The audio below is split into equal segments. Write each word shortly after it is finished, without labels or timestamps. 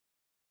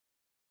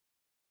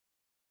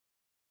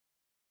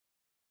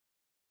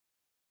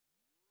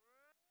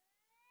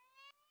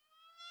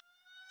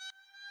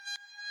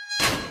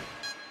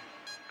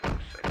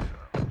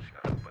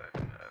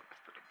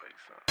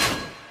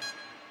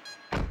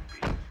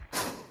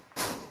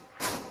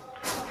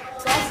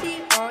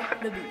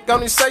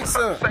Gonna say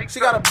something.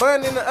 She got a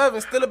bun in the oven,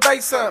 still a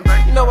bake something.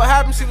 You know what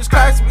happened? She was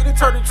classy, we done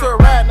turned her to a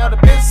rat. Now the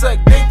bitch suck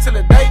dick till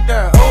the day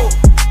done. Oh,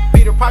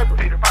 Peter Piper.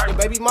 Your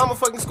baby mama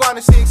fucking squad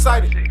and she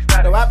excited.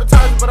 No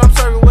appetizer, but I'm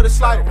serving with a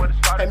slider.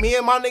 Hey, me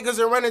and my niggas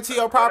are running to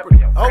your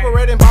property. Over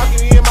red and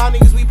Baki, me and my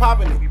niggas, we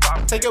popping it.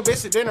 Take your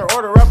bitch to dinner,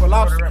 order up a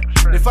lobster.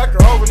 Then fuck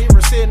her over, leave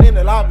her sitting in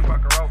the lobby.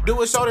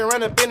 Do a show, then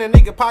run up in a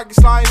nigga pocket,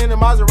 sliding in the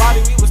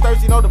Maserati. We was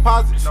thirsty, no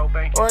deposits.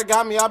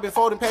 Origami, I been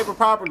folding paper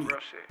properly.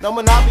 No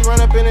monopoly,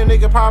 run up in a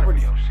nigga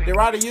property. They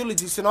write a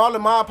eulogy, send all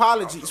of my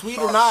apologies. We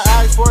do not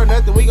ask for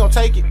nothing, we gon'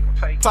 take it.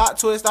 Plot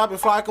twist, I been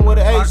flocking with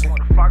an Asian.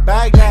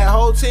 Baghdad,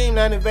 whole team,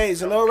 that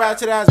invasion. Little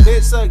ratchet ass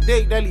bitch suck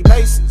dick, daily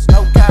basis.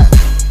 No cap.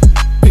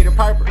 Peter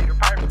Piper.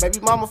 The baby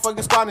mama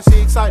fucking squad and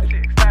she excited.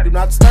 Do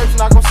not disturb, she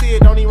not gon' see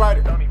it, don't even write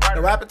her.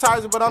 No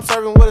appetizer, but I'm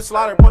serving with a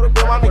slaughter. Put up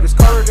in my niggas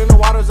covered in the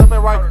waters up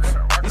at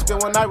Rikers. He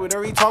spent one night with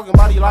her, he talking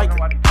about he like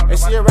her. And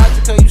she a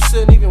ratchet cause you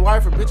shouldn't even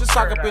wife her. Bitches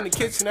sock up in the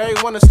kitchen,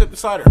 everyone to slip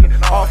beside her.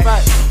 All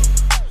facts.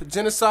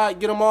 Genocide,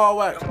 get them all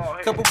whacked.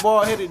 Couple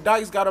ball headed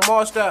dykes, got them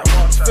all strapped.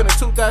 Finna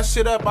tooth that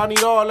shit up, I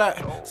need all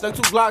that. Stuck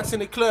 2 Glocks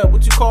in the club,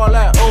 what you call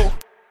that? Oh,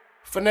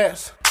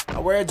 finesse. I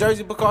wear a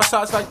jersey but call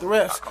shots like the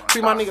refs.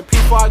 Free my nigga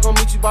P4, I gon'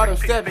 meet you by them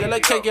steps. They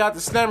let K get out the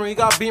slammer, he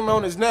got beamer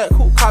on his neck.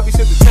 Who copy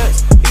sent the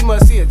text? He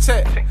must see a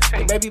check.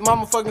 And baby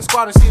mama fucking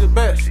squad and see the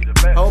best.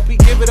 I hope he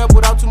give it up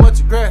without too much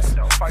aggress.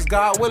 Cause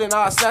God willing,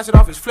 I'll snatch it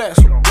off his flesh.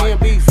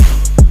 DMB,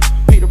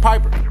 Peter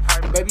Piper.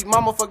 Baby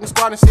mama fucking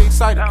squad and she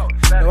excited.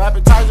 No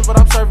appetizer, but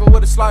I'm serving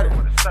with a slider.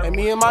 And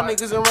me and my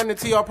niggas are running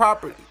to your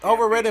property.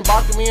 Over red and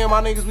Baki, me and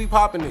my niggas, we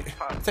popping it.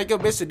 Take your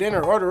bitch to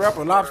dinner, order up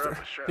a lobster.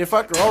 Then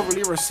fuck her over,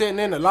 leave her sitting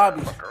in the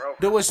lobby.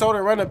 Do a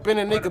shoulder, run up in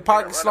a nigga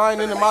pocket,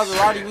 sliding in the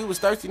Maserati. We was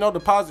thirsty, no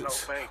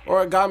deposits.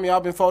 Origami, I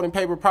been folding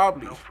paper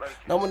properly.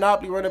 No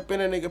monopoly, run up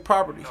in a nigga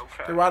property.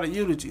 They write a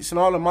eulogy, send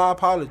all of my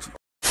apologies.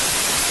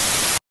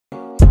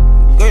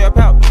 Go your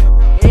pal.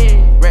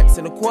 Rats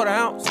in a quarter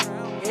ounce.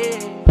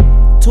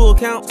 2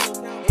 accounts.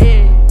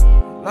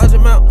 Large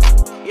amount.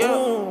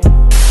 Travel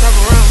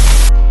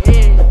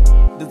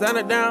around.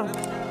 Designer down.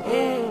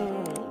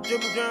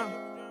 Dribble down.